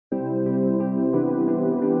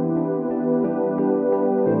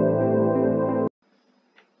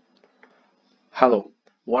Hello,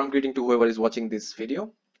 warm greeting to whoever is watching this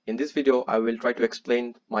video. In this video, I will try to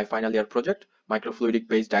explain my final year project, microfluidic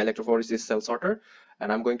based dielectrophoresis cell sorter,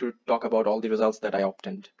 and I'm going to talk about all the results that I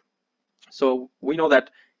obtained. So we know that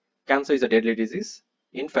cancer is a deadly disease.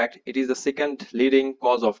 In fact, it is the second leading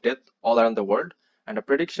cause of death all around the world, and a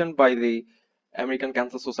prediction by the American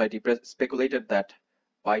Cancer Society speculated that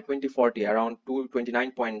by 2040, around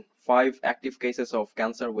 229.5 active cases of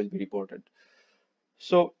cancer will be reported.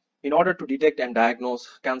 So in order to detect and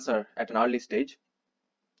diagnose cancer at an early stage,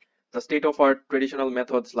 the state-of-art traditional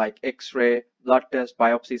methods like X-ray, blood test,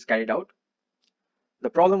 biopsy is carried out. The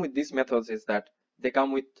problem with these methods is that they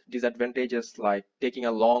come with disadvantages like taking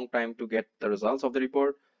a long time to get the results of the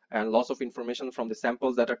report and loss of information from the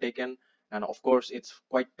samples that are taken, and of course it's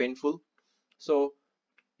quite painful. So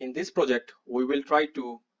in this project, we will try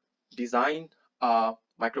to design a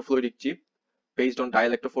microfluidic chip based on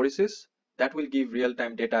dielectrophoresis that will give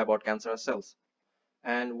real-time data about cancerous cells.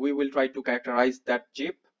 And we will try to characterize that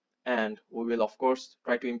chip, and we will of course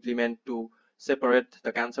try to implement to separate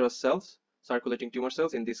the cancerous cells, circulating tumor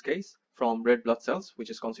cells in this case, from red blood cells, which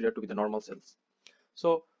is considered to be the normal cells.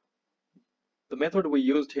 So the method we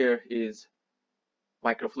used here is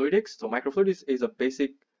microfluidics. So microfluidics is a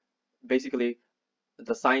basically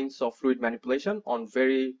the science of fluid manipulation on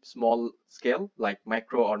very small scale like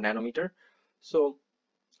micro or nanometer. So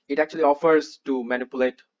it actually offers to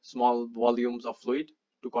manipulate small volumes of fluid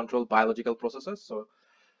to control biological processes.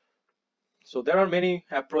 So there are many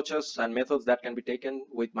approaches and methods that can be taken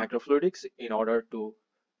with microfluidics in order to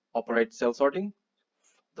operate cell sorting.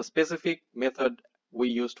 The specific method we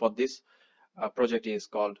used for this project is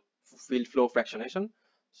called field-flow-fractionation.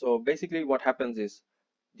 So basically what happens is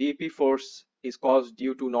DEP force is caused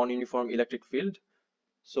due to non-uniform electric field.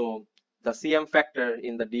 So the CM factor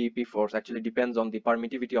in the DEP force actually depends on the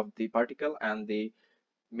permittivity of the particle and the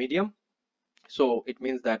medium. So it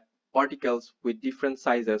means that particles with different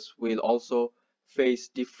sizes will also face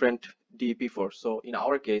different DEP force. So in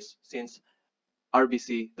our case, since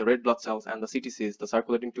RBC, the red blood cells, and the CTCs, the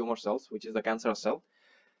circulating tumor cells, which is the cancerous cell,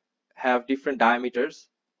 have different diameters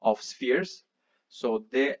of spheres, so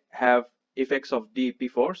they have effects of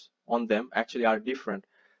DEP force on them actually are different.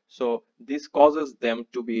 So this causes them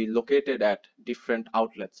to be located at different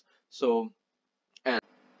outlets. So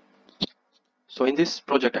in this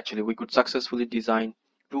project actually we could successfully design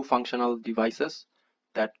two functional devices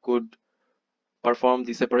that could perform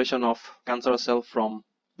the separation of cancerous cell from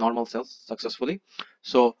normal cells successfully.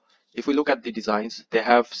 So if we look at the designs, they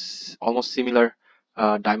have almost similar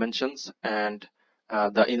dimensions, and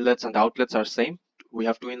the inlets and the outlets are same. We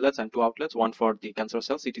have two inlets and two outlets, one for the cancerous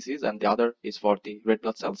cells, CTCs, and the other is for the red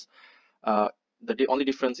blood cells. The only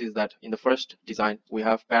difference is that in the first design we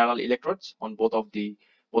have parallel electrodes on both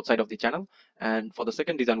sides of the channel, and for the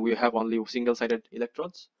second design we have only single-sided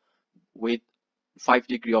electrodes with 5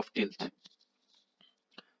 degrees of tilt.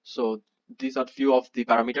 So these are few of the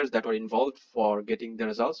parameters that were involved for getting the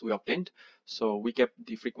results we obtained. So we kept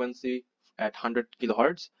the frequency at 100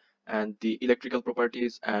 kilohertz, and the electrical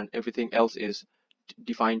properties and everything else is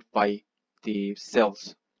defined by the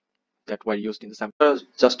cells that were used in the sample.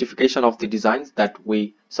 Justification of the designs that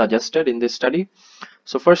we suggested in this study.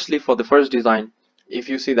 So firstly, for the first design, if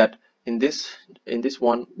you see that in this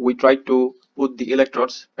one we tried to put the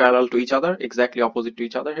electrodes parallel to each other, exactly opposite to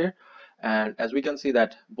each other here, and as we can see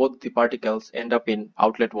that both the particles end up in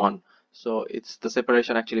outlet 1, so it's the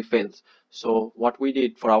separation actually fails. So what we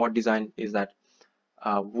did for our design is that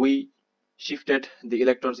we shifted the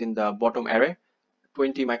electrodes in the bottom array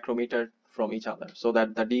 20 micrometer from each other, so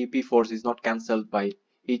that the DEP force is not cancelled by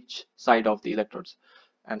each side of the electrodes.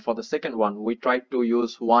 And for the second one, we tried to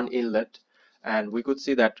use one inlet, and we could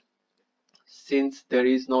see that since there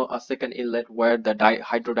is no a second inlet where the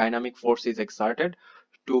hydrodynamic force is exerted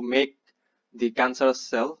to make the cancerous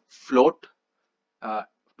cell float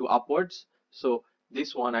to upwards, so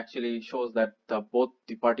this one actually shows that both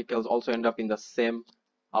the particles also end up in the same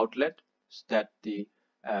outlet, that the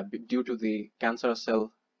due to the cancerous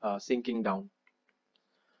cell sinking down.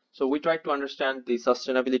 So we tried to understand the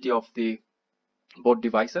sustainability of the both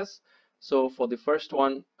devices. So for the first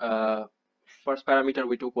one, first parameter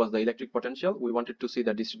we took was the electric potential. We wanted to see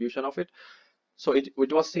the distribution of it. So it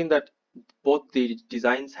was seen that both the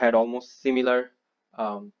designs had almost similar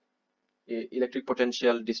electric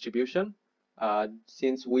potential distribution,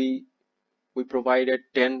 since we provided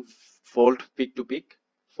 10-volt peak to peak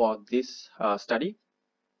for this study.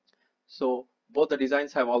 So both the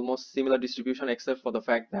designs have almost similar distribution, except for the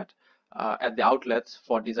fact that at the outlets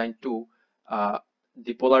for design 2,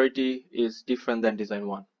 the polarity is different than design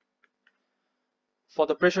 1. For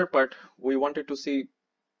the pressure part, we wanted to see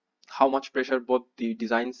how much pressure both the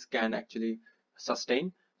designs can actually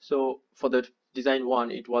sustain. So for the design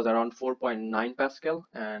 1 it was around 4.9 Pascal,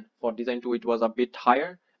 and for design 2 it was a bit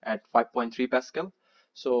higher at 5.3 Pascal.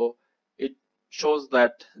 So it shows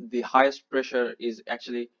that the highest pressure is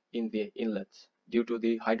actually in the inlets due to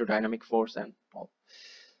the hydrodynamic force and all.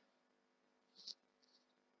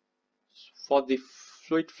 For the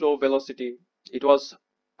fluid flow velocity, it was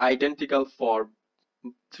identical for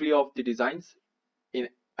 3 of the designs. In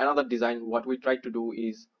another design, what we try to do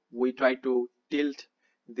is we try to tilt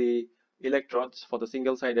the electrodes. For the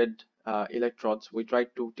single-sided electrodes, we try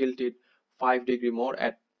to tilt it 5 degree more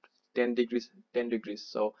at 10 degrees,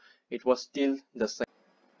 so it was still the same.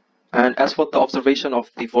 And as for the observation of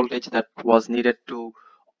the voltage that was needed to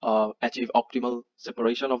achieve optimal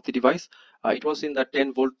separation of the device, it was in the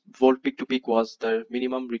 10 volt peak to peak was the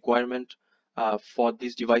minimum requirement for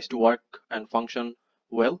this device to work and function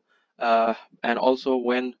well. And also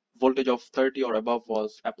when voltage of 30 or above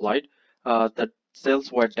was applied, the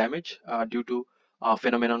cells were damaged due to a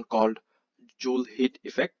phenomenon called Joule heat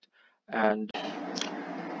effect. And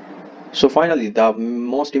so finally, the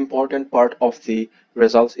most important part of the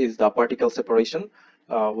results is the particle separation,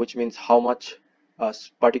 which means how much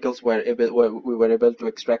particles we were able to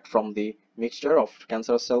extract from the mixture of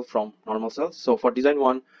cancerous cell from normal cells. So for design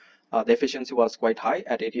 1, the efficiency was quite high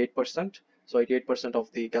at 88%. So 88%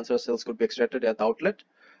 of the cancerous cells could be extracted at the outlet.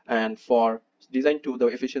 And for design 2, the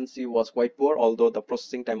efficiency was quite poor, although the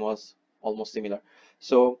processing time was almost similar.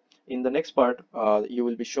 So in the next part, you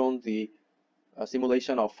will be shown the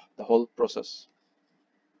simulation of the whole process.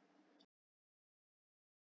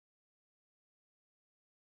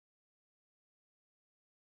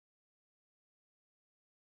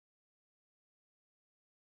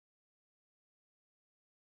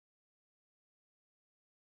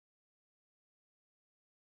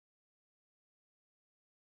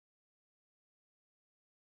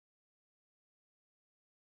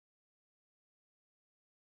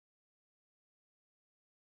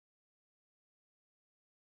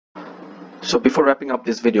 So before wrapping up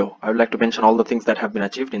this video, I would like to mention all the things that have been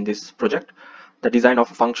achieved in this project. The design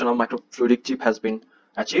of a functional microfluidic chip has been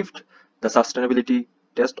achieved. The sustainability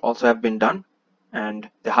test also have been done, and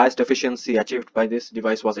the highest efficiency achieved by this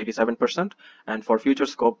device was 87%. And for future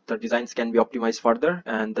scope, the designs can be optimized further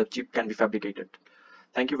and the chip can be fabricated.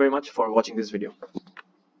 Thank you very much for watching this video.